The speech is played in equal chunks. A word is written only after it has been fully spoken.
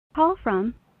Call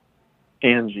from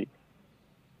Angie.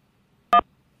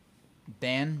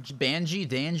 Banji,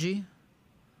 Danji,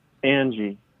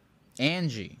 Angie.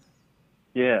 Angie.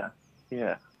 Yeah.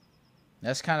 Yeah.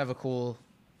 That's kind of a cool.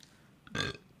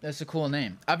 That's a cool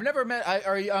name. I've never met.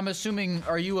 I'm assuming.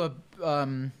 Are you a?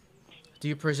 Do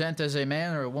you present as a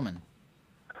man or a woman?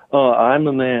 Oh, I'm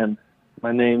a man.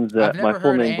 I've My never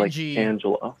full heard name's like Angie.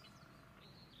 Angela.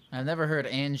 I've never heard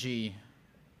Angie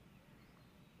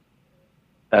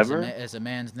Ever? as a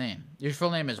man's name. Your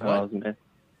full name is Oh, what? it's a man.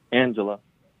 Angela.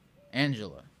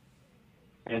 Angela.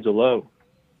 Angelo.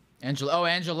 Angelo. Oh,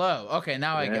 Angelo. Okay,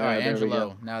 now I get. All right, Yeah, there we go.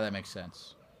 Angelo. Now that makes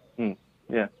sense. Hmm.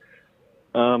 Yeah.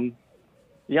 Um.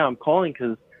 Yeah, I'm calling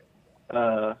because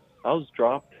I was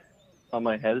dropped on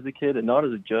my head as a kid, and not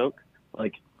as a joke,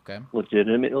 like Okay.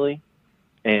 legitimately.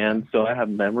 Okay. And so I have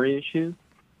memory issues,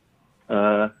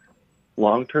 uh,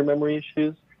 long-term memory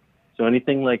issues. So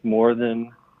anything like more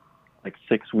than like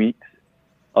 6 weeks,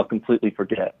 I'll completely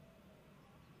forget.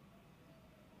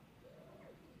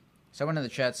 Someone in the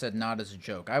chat said not as a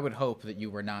joke. I would hope that you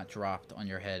were not dropped on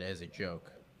your head as a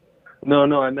joke. No,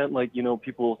 no, I meant like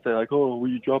people say like, "Oh, were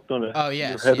you dropped on Oh your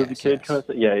yes, head as a yes, kid?" kind yes, of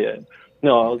thing. Yeah, yeah.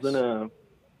 No, yes.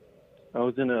 I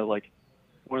was in a like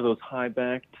one of those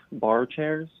high-backed bar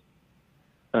chairs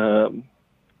um,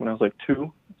 when I was like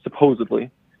two, supposedly,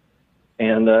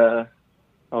 and I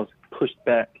was pushed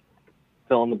back,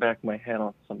 fell on the back of my head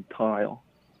on some tile.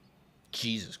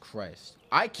 Jesus Christ!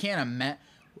 I can't imagine.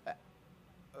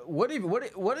 What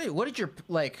did your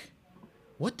like?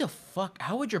 What the fuck?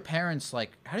 How would your parents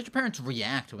like? How did your parents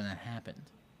react when that happened?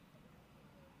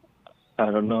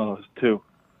 I don't know, I was two.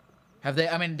 Have they?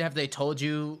 I mean, have they told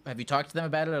you? Have you talked to them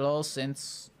about it at all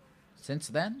since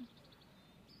then?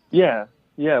 Yeah,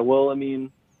 yeah. Well, I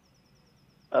mean,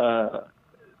 uh,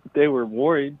 they were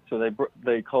worried, so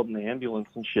they called an ambulance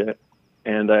and shit,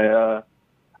 and I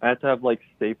had to have like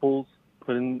staples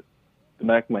put in the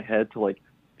back of my head to like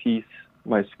piece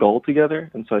my skull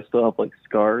together, and so I still have like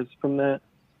scars from that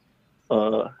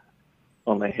uh,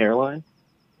 on my hairline.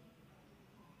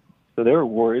 So they were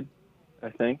worried. I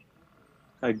think.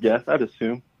 I guess I'd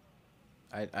assume.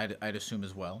 I'd assume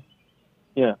as well.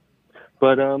 Yeah,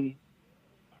 but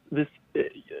this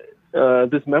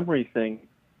this memory thing.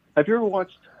 Have you ever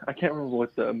watched? I can't remember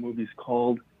what the movie's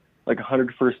called, like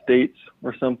 100 First Dates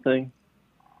or something,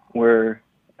 where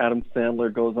Adam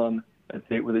Sandler goes on a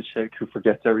date with a chick who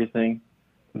forgets everything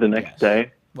the next Yes.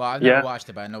 day. Well, I've never Yeah, watched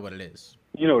it, but I know what it is.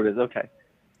 you know what it is. Okay.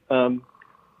 Um,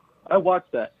 I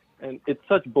watched that, and it's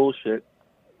such bullshit.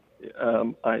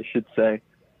 I should say,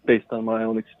 based on my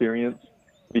own experience,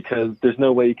 because there's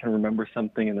no way you can remember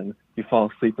something and then you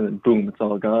fall asleep and then boom, it's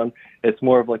all gone. It's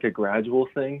more of like a gradual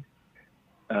thing.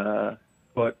 Uh,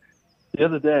 but the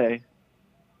other day,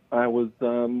 I was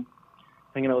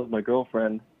hanging out with my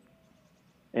girlfriend,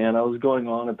 and I was going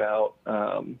on about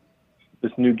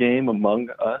this new game, Among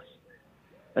Us,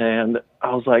 and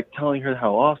I was like telling her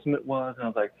how awesome it was, and I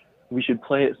was like, we should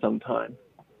play it sometime.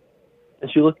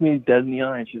 And she looked me dead in the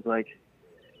eye, and she's like,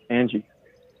 Angie,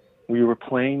 we were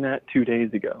playing that 2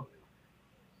 days ago.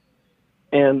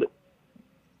 And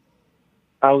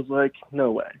I was like,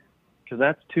 no way, because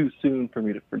that's too soon for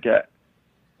me to forget.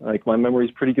 Like, my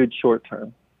memory's pretty good short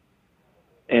term.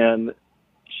 And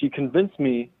she convinced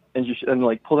me, and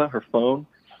like pulled out her phone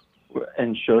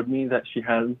and showed me that she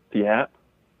had the app.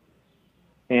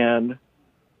 And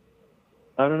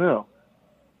I don't know.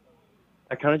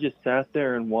 I kind of just sat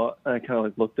there and I kind of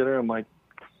like looked at her. I'm like,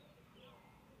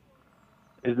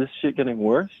 is this shit getting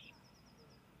worse?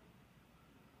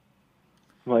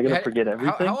 Am I gonna forget How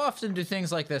everything? often do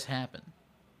things like this happen?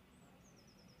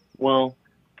 Well,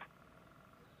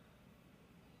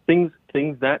 things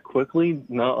that quickly,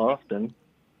 not often.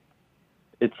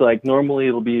 It's like normally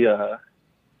it'll be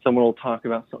someone will talk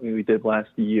about something we did last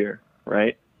year,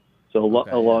 right? So a Okay,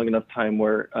 yeah. long enough time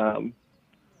where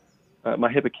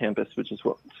my hippocampus, which is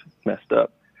what's messed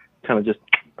up, kind of just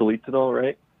deletes it all,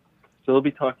 right? So they'll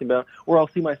be talking about, or I'll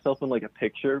see myself in like a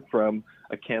picture from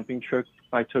a camping trip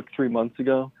I took 3 months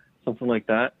ago, something like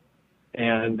that,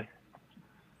 and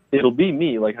it'll be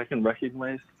me. Like I can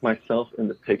recognize myself in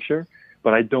the picture,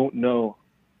 but I don't know.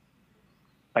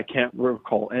 I can't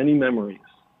recall any memories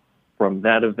from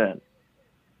that event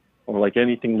or like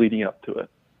anything leading up to it.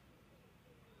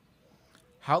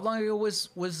 How long ago was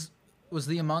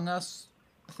the Among Us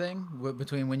thing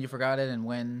between when you forgot it and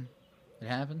when it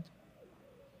happened?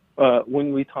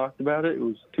 When we talked about it, it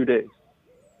was 2 days.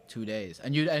 2 days,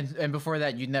 and and before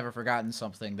that, you'd never forgotten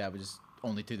something that was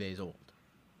only 2 days old.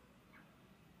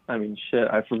 I mean, shit,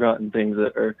 I've forgotten things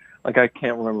that are like I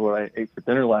can't remember what I ate for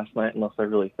dinner last night unless I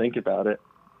really think about it.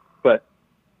 But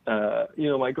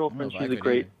My I don't know girlfriend, if I she's a could great,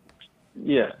 either.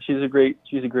 yeah, she's a great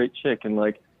chick, and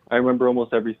like I remember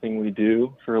almost everything we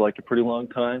do for like a pretty long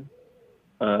time.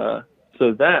 Uh,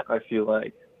 so that I feel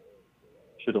like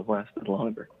should have lasted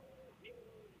longer.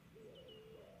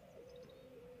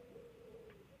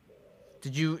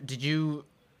 Did you did you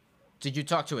did you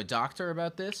talk to a doctor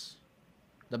about this?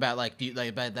 About like do you, like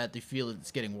about that? Do you feel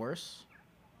it's getting worse?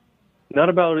 Not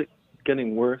about it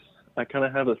getting worse. I kind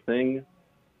of have a thing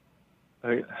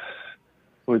I,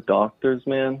 with doctors,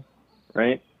 man,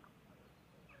 right?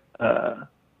 Uh,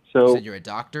 You said so you're a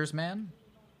doctor's man.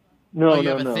 Oh, no, you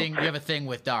no, have a no. thing. You have a thing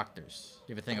with doctors.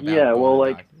 You have a thing about Yeah, going well, to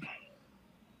like, doctors.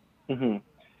 hmm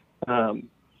um,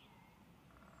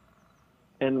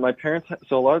 and my parents.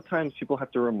 So a lot of times people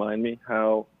have to remind me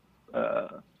how,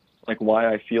 like,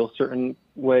 why I feel certain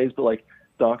ways, but like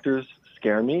doctors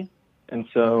scare me, and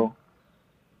Mm-hmm. so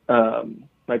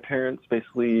my parents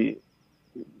basically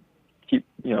keep.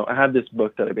 I have this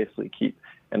book that I basically keep,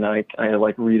 and I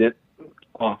like read it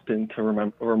often to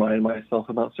remind myself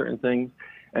about certain things.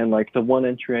 And like the one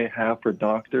entry I have for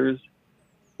doctors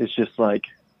is just like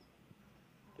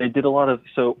they did a lot of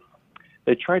so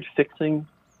they tried fixing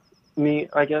me,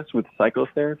 I guess, with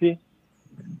psychotherapy,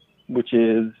 which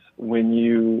is when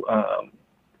you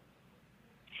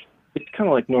it's kind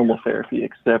of like normal therapy,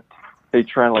 except they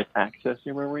try to like access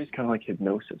your memories, kind of like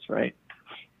hypnosis, right?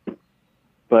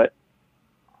 But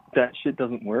that shit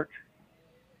doesn't work,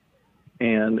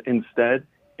 and instead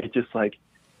it just like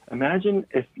imagine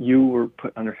if you were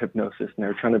put under hypnosis and they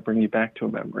were trying to bring you back to a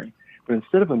memory, but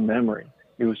instead of a memory,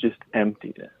 it was just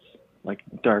emptiness, like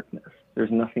darkness.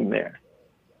 There's nothing there,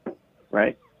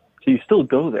 right? So you still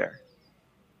go there,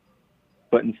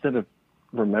 but instead of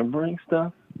remembering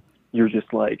stuff, you're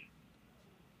just like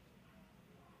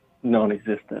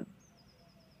non-existent.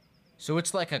 So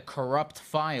it's like a corrupt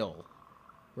file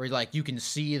where like you can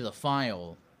see the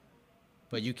file,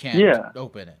 but you can't Yeah,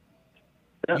 open it.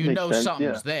 that You makes know sense.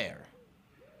 Yeah, something's there.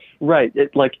 right.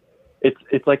 It's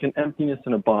like an emptiness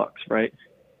in a box, right?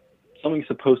 Something's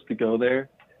supposed to go there,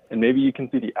 and maybe you can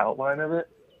see the outline of it,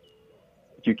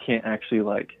 but you can't actually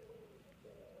like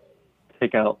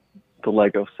take out the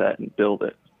Lego set and build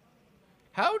it.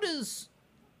 How does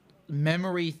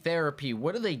memory therapy?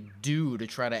 What do they do to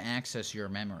try to access your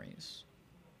memories?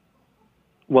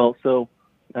 Well, so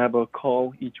I have a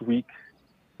call each week.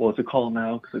 Well, it's a call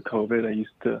now because of COVID. I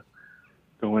used to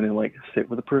go in and like sit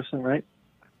with a person, right?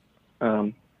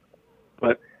 Um,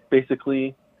 but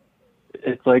basically,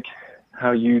 it's like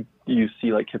how you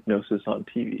see like hypnosis on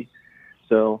TV.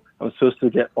 So I was supposed to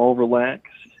get all relaxed,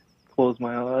 close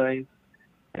my eyes,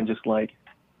 and just like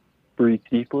breathe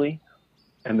deeply,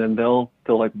 and then they'll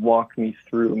like walk me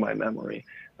through my memory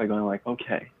by going like,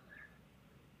 okay,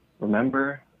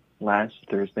 remember last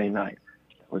Thursday night?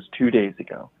 That was 2 days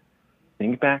ago.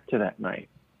 Think back to that night.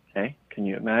 Okay, can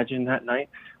you imagine that night?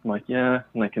 I'm like, yeah,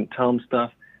 and I can tell them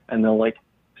stuff, and they'll like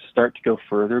start to go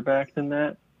further back than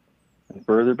that, and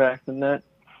further back than that.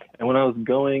 And when I was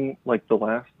going, like the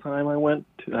last time I went,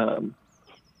 a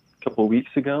couple of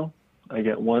weeks ago, I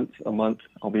get once a month.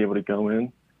 I'll be able to go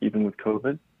in, even with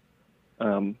COVID.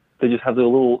 They just have the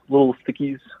little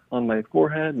stickies on my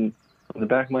forehead and on the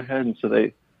back of my head, and so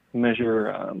they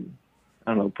measure, I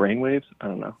don't know, brain waves. I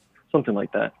don't know, something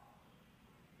like that.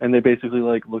 And they basically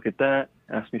like look at that,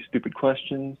 ask me stupid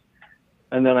questions,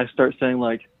 and then I start saying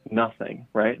like nothing,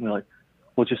 right? And they're like,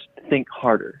 well, just think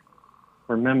harder,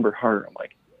 remember harder. I'm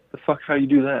like, the fuck, how you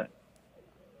do that?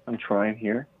 I'm trying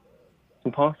here. It's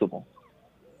impossible.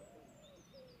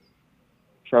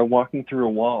 Try walking through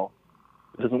a wall.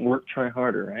 If it doesn't work, try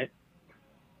harder, right?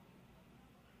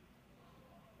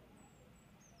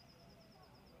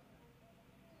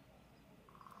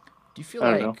 Do you feel I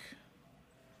don't know. like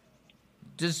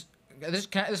does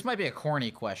this might be a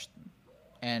corny question,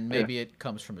 and Yeah. maybe it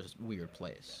comes from a weird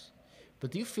place,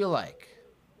 but do you feel like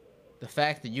the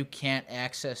fact that you can't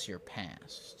access your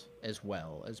past as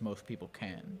well as most people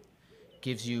can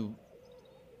gives you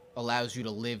allows you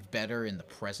to live better in the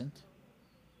present?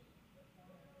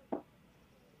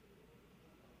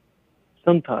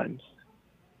 Sometimes,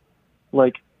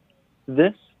 like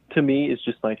this to me is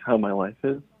just like how my life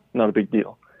is. Not a big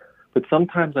deal. But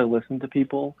sometimes I listen to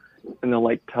people and they'll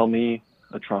like tell me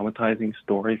a traumatizing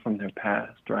story from their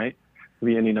past, right? It could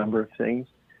be any number of things.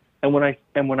 And when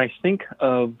I think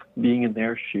of being in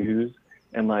their shoes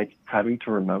and like having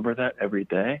to remember that every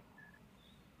day,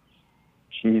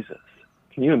 Jesus.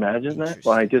 Can you imagine that?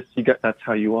 Well, I Interesting. guess you got that's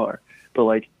how you are. But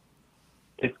like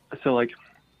if so like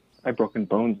I've broken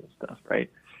bones and stuff, right?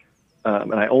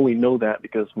 And I only know that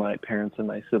because my parents and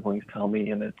my siblings tell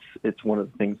me, and it's one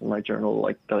of the things in my journal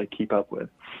like that I keep up with.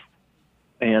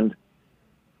 And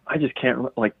I just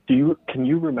can't like. Can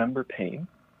you remember pain?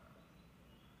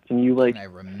 Can you Can like I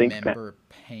think back? remember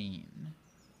pain?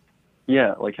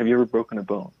 Yeah, like have you ever broken a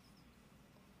bone?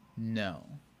 No.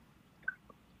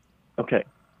 Okay.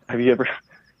 Have you ever?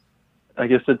 I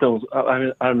guess that those. I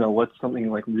mean, I don't know. What's something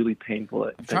like really painful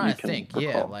I'm that trying you to can think. Yeah,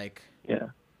 recall? like Yeah.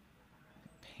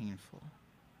 painful.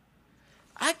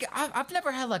 I've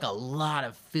never had like a lot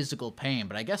of physical pain,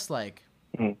 but I guess like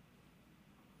Mm.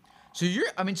 so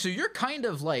you're kind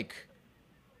of like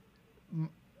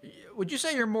would you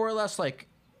say you're more or less like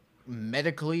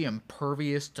medically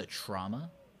impervious to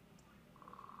trauma?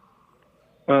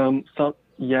 So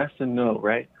yes and no,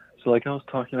 right? So like I was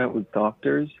talking about with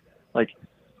doctors, like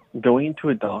going into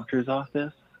a doctor's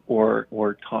office or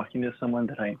talking to someone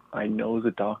that I know is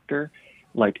a doctor,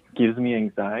 like gives me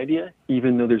anxiety,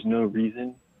 even though there's no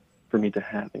reason for me to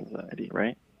have anxiety,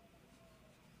 right?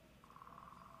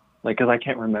 Like, cause I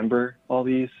can't remember all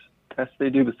these tests they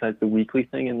do besides the weekly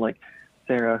thing, and like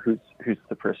Sarah, who's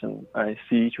the person I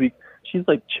see each week, she's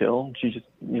like chill. She just,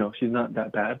 she's not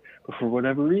that bad. But for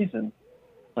whatever reason,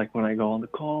 like when I go on the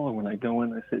call or when I go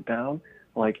in, I sit down,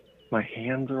 like my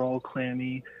hands are all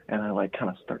clammy and I like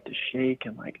kind of start to shake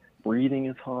and like breathing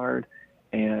is hard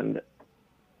and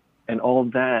all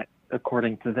that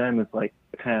according to them is like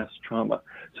past trauma.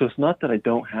 So it's not that I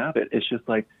don't have it. It's just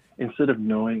like instead of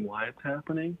knowing why it's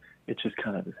happening, it just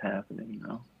kind of is happening.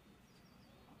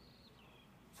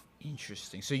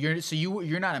 Interesting.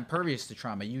 You're not impervious to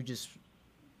trauma. You just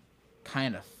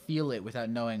kind of feel it without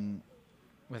knowing,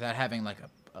 without having like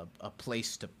a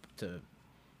place to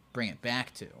bring it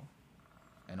back to,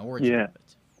 an origin Yeah. of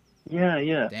it. Yeah,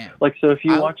 yeah. Damn. Like so if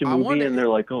you watch a I movie wonder. and they're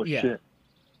like, "Oh Yeah. shit,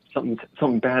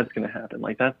 something bad's going to happen."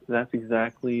 Like that's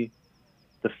exactly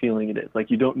the feeling it is. Like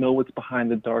you don't know what's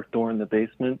behind the dark door in the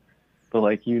basement, but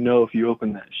like if you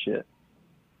open that shit,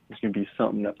 there's gonna be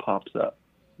something that pops up,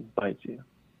 and bites you.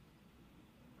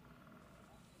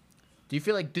 Do you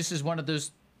feel like this is one of those?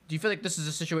 Do you feel like this is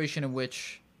a situation in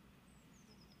which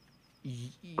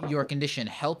your condition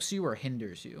helps you or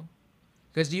hinders you?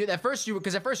 Because at first you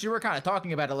were kind of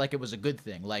talking about it like it was a good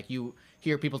thing. Like you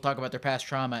hear people talk about their past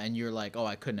trauma, and you're like, "Oh,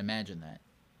 I couldn't imagine that."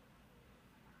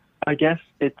 I guess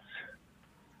it's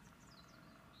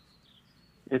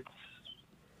it's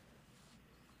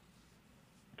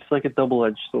like a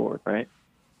double-edged sword, right?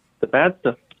 The bad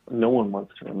stuff no one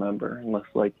wants to remember unless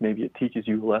like maybe it teaches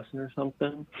you a lesson or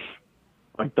something.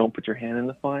 Like don't put your hand in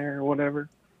the fire or whatever.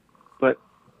 But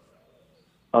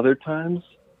other times,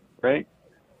 right?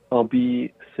 I'll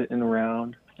be sitting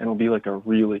around and it'll be like a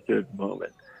really good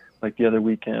moment. Like the other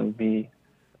weekend,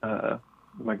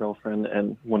 my girlfriend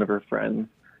and one of her friends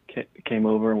came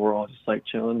over and we're all just like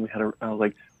chilling. I was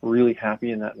like really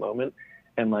happy in that moment.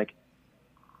 And like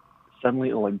suddenly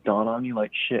it'll like dawn on me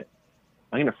like, shit,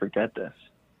 I'm going to forget this.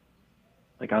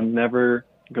 Like I'm never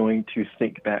going to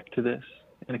think back to this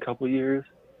in a couple of years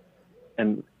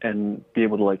and be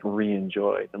able to like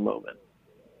re-enjoy the moment.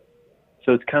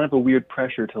 So it's kind of a weird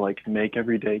pressure to like make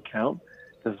every day count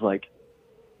because like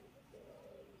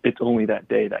it's only that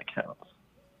day that counts,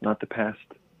 not the past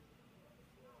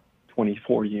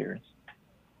 24 years.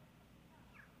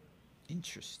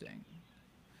 Interesting.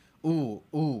 Ooh.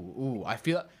 I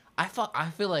feel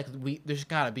like there's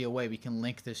got to be a way we can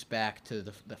link this back to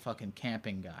the fucking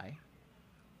camping guy.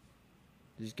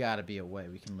 There's got to be a way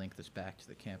we can link this back to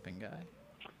the camping guy.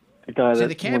 The guy See, the that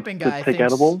wants camping to guy take thinks,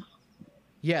 edibles.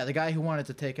 yeah, the guy who wanted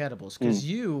to take edibles, Mm. because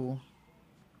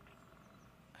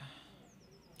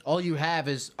all you have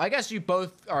is, I guess you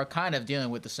both are kind of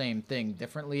dealing with the same thing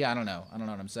differently. I don't know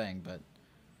what I'm saying, but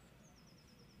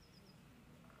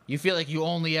you feel like you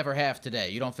only ever have today.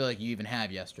 You don't feel like you even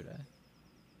have yesterday.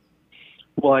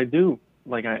 Well, I do.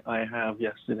 Like I have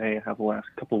yesterday. I have the last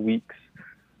couple of weeks.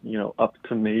 Up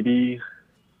to maybe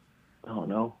I don't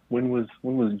know when was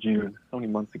June? How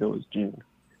many months ago was June?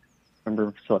 I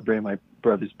remember celebrating my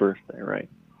brother's birthday, right?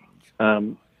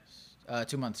 Um,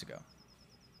 2 months ago.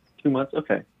 2 months.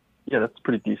 Okay, yeah, that's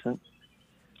pretty decent.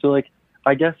 So like,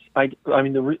 I guess I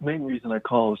mean the main reason I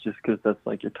call is just because that's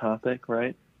like your topic,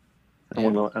 right? Yeah. I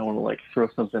want to like throw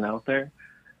something out there,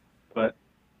 but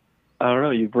I don't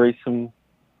know. You've raised some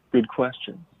good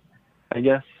questions. I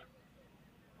guess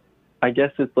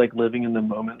it's like living in the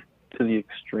moment to the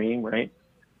extreme, right?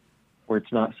 Where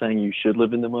it's not saying you should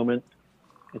live in the moment,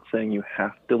 it's saying you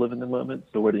have to live in the moment.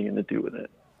 So what are you going to do with it?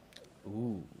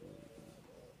 Ooh.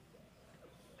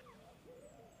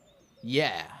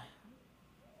 Yeah.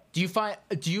 Do you find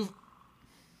do you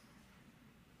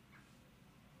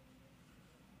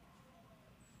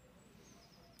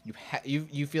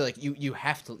feel like you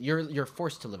have to you're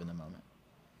forced to live in the moment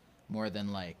more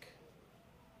than like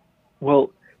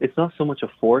Well, it's not so much a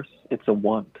force; it's a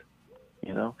want.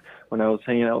 You know, when I was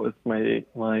hanging out with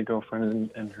my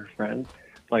girlfriend and her friend,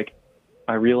 like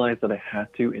I realized that I had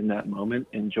to in that moment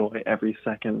enjoy every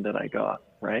second that I got,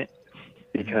 right?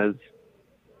 Mm-hmm.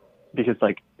 Because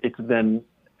like it's then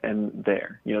and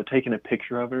there. You know, taking a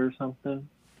picture of it or something,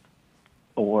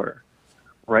 or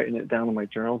writing it down in my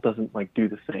journal doesn't like do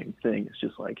the same thing. It's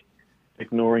just like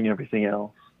ignoring everything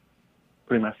else,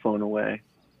 putting my phone away,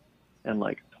 and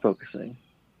like focusing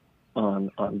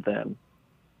on them,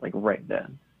 like right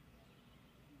then.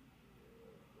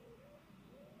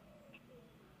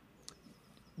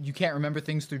 You can't remember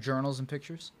things through journals and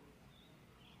pictures?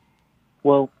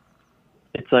 Well,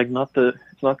 it's like it's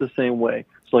not the same way.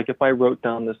 So like if I wrote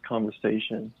down this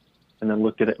conversation and then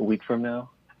looked at it a week from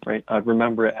now, right? I'd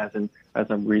remember it as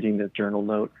I'm reading the journal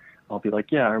note. I'll be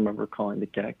like, yeah, I remember calling the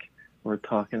Gecko. We're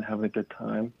talking, having a good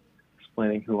time,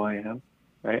 explaining who I am,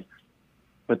 right?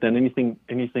 But then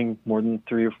anything more than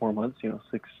 3 or 4 months, you know,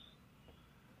 six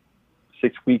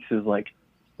weeks is like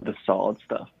the solid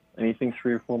stuff. Anything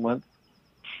 3 or 4 months,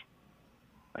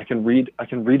 I can read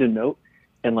a note,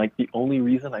 and like the only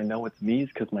reason I know it's me is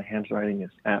because my handwriting is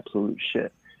absolute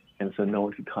shit, and so no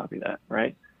one can copy that,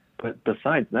 right? But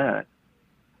besides that,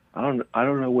 I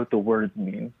don't know what the words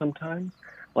mean sometimes.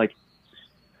 Like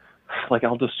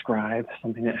I'll describe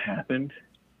something that happened,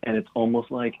 and it's almost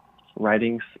like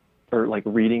writing or like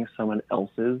reading someone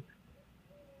else's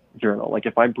journal. Like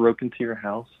if I broke into your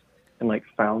house and like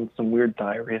found some weird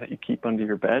diary that you keep under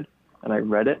your bed, and I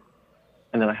read it,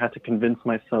 and then I had to convince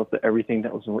myself that everything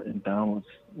that was written down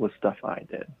was stuff I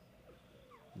did.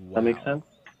 That makes Wow. sense?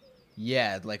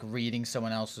 Yeah, like reading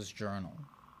someone else's journal.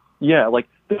 Yeah, like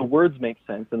the words make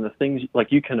sense, and the things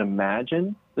like you can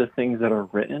imagine the things that are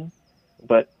written,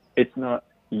 but it's not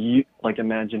you like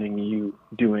imagining you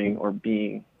doing or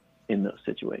being in those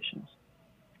situations.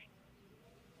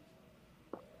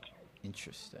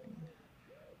 Interesting.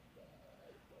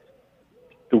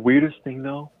 The weirdest thing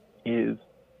though is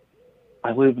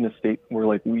I live in a state where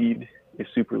like weed is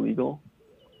super legal,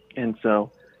 and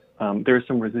so there's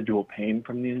some residual pain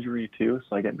from the injury too.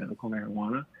 So I get medical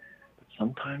marijuana. But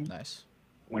sometimes Nice.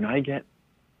 when I get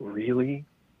really,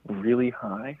 really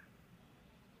high,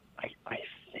 I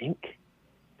think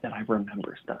that I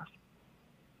remember stuff.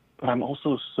 But I'm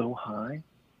also so high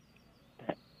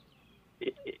that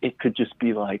it could just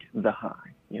be like the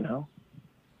high, you know?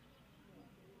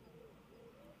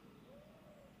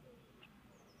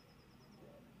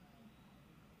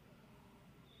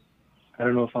 I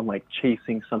don't know if I'm like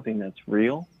chasing something that's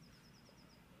real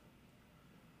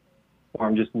or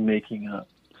I'm just making up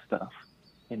stuff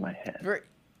in my head.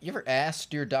 You ever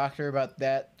asked your doctor about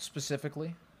that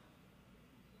specifically?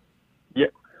 Yeah.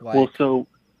 Well, Like, so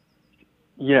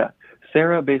yeah,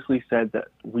 Sarah basically said that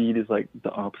weed is like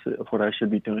the opposite of what I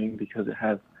should be doing because it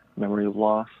has memory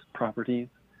loss properties.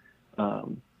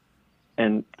 Um,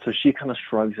 and so she kind of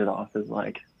shrugs it off as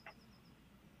like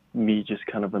me just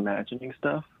kind of imagining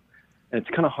stuff. And it's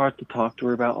kind of hard to talk to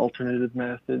her about alternative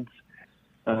methods.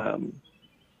 Um,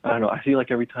 I don't know. I feel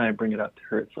like every time I bring it up to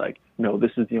her, it's like, no,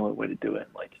 this is the only way to do it.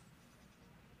 Like,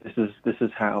 this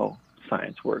is how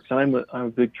science works. And I'm a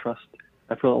big trust.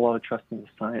 I put a lot of trust in the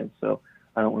science, so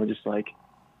I don't want to just like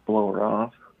blow her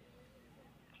off.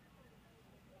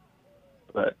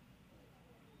 But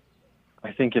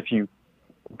I think if you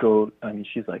go, I mean,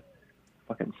 she's like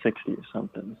fucking 60 or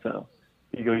something. So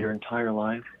you go your entire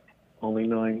life only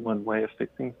knowing one way of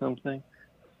fixing something.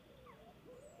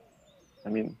 I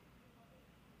mean,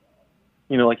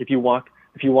 you know, like if you walk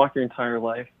your entire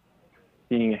life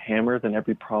being a hammer, then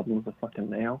every problem's a fucking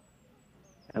nail.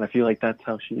 And I feel like that's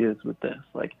how she is with this.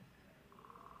 Like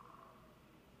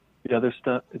the other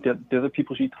stuff, the other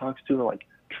people she talks to are like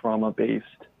trauma based,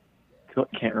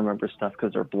 can't remember stuff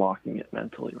because they're blocking it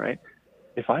mentally, right?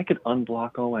 If I could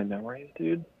unblock all my memories,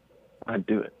 dude, I'd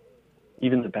do it.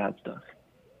 Even the bad stuff,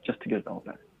 just to get it all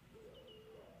back.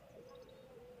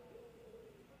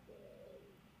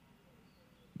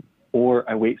 Or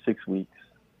I wait 6 weeks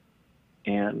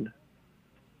and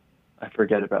I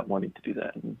forget about wanting to do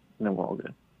that, and then we're all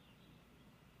good.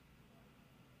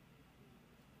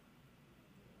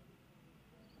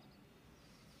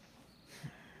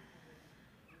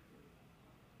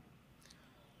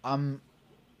 I'm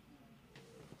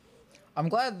I'm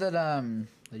glad that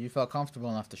you felt comfortable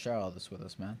enough to share all this with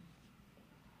us, man.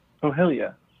 Oh hell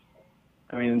yeah!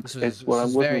 I mean, it's what This I'm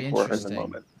was looking very for in the interesting,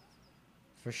 moment.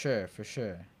 for sure, for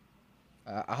sure.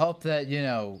 I hope that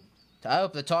I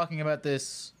hope that talking about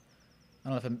this, I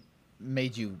don't know if it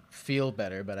made you feel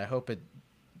better, but I hope it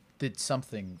did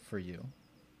something for you.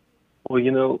 Well, you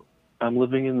know, I'm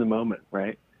living in the moment,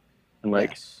 right? And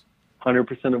like, Yes.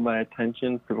 100% of my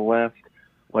attention for the last,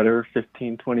 whatever,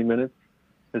 15, 20 minutes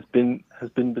has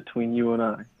been between you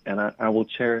and I will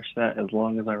cherish that as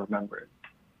long as I remember it.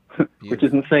 Which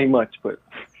isn't saying much, but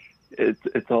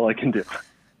it's all I can do.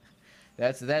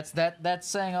 That's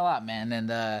saying a lot, man. And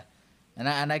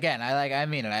again, I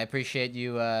mean it. I appreciate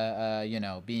you you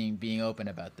know, being open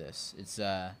about this. It's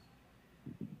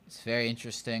very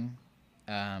interesting.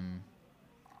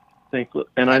 Thanks.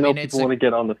 And I know mean, people want to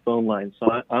get on the phone line,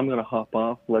 so I'm gonna hop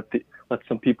off. Let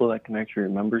some people that can actually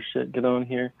remember shit get on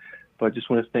here. But I just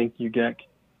want to thank you, Gek.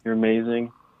 You're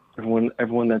amazing.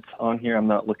 Everyone that's on here, I'm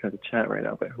not looking at the chat right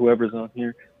now, but whoever's on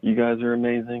here, you guys are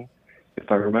amazing.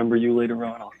 If I remember you later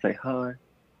on, I'll say hi.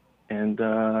 And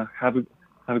have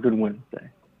a good Wednesday.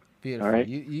 Beautiful. All right.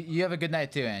 You have a good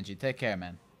night too, Angie. Take care,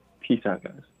 man. Peace out,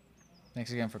 guys.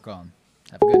 Thanks again for calling.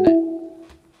 Have a good night. All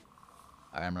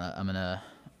right,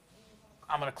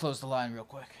 I'm gonna close the line real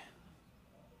quick.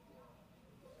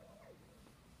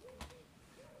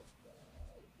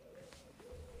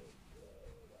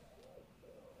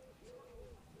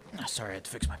 Oh, sorry, I had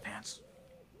to fix my pants.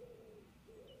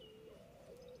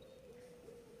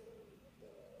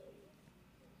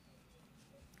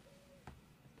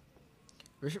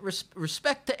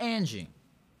 Respect to Angie.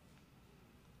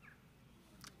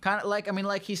 Kind of like, I mean,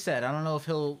 like he said, I don't know if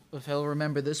he'll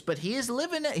remember this, but he's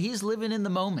living in the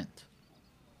moment.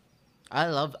 I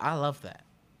love that.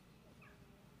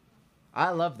 I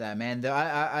love that, man.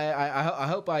 I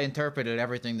hope I interpreted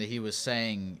everything that he was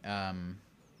saying,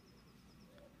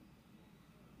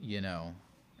 you know,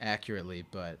 accurately,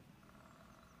 but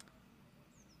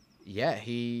yeah,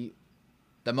 the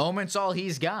moment's all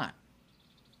he's got.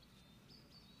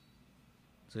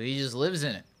 So he just lives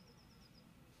in it.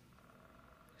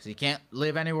 Because he can't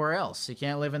live anywhere else. He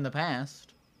can't live in the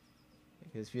past.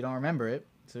 Because if you don't remember it,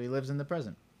 so he lives in the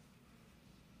present.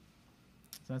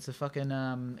 So that's a fucking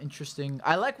interesting...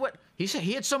 I like what... He said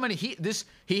he had so many...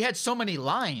 He had so many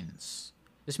lines.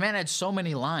 This man had so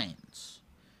many lines.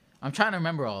 I'm trying to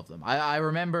remember all of them. I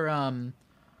remember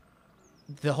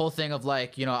the whole thing of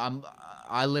like, you know,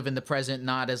 I live in the present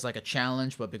not as like a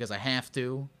challenge, but because I have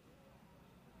to.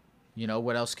 You know,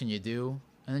 what else can you do?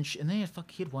 And then he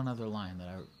had one other line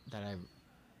that I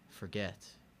forget.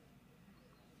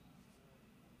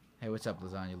 Hey, what's up,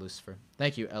 Lasagna Lucifer?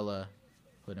 Thank you, Ella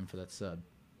Hoodham, for that sub.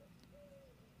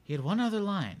 He had one other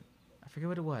line. I forget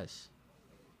what it was.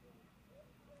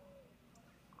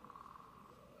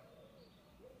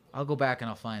 I'll go back and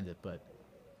I'll find it, but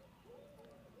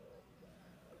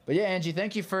yeah, Angie,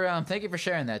 thank you for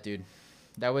sharing that, dude.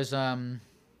 That was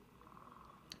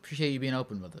appreciate you being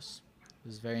open with us. It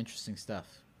was very interesting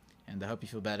stuff, and I hope you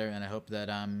feel better, and I hope that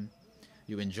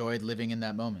you enjoyed living in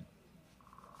that moment.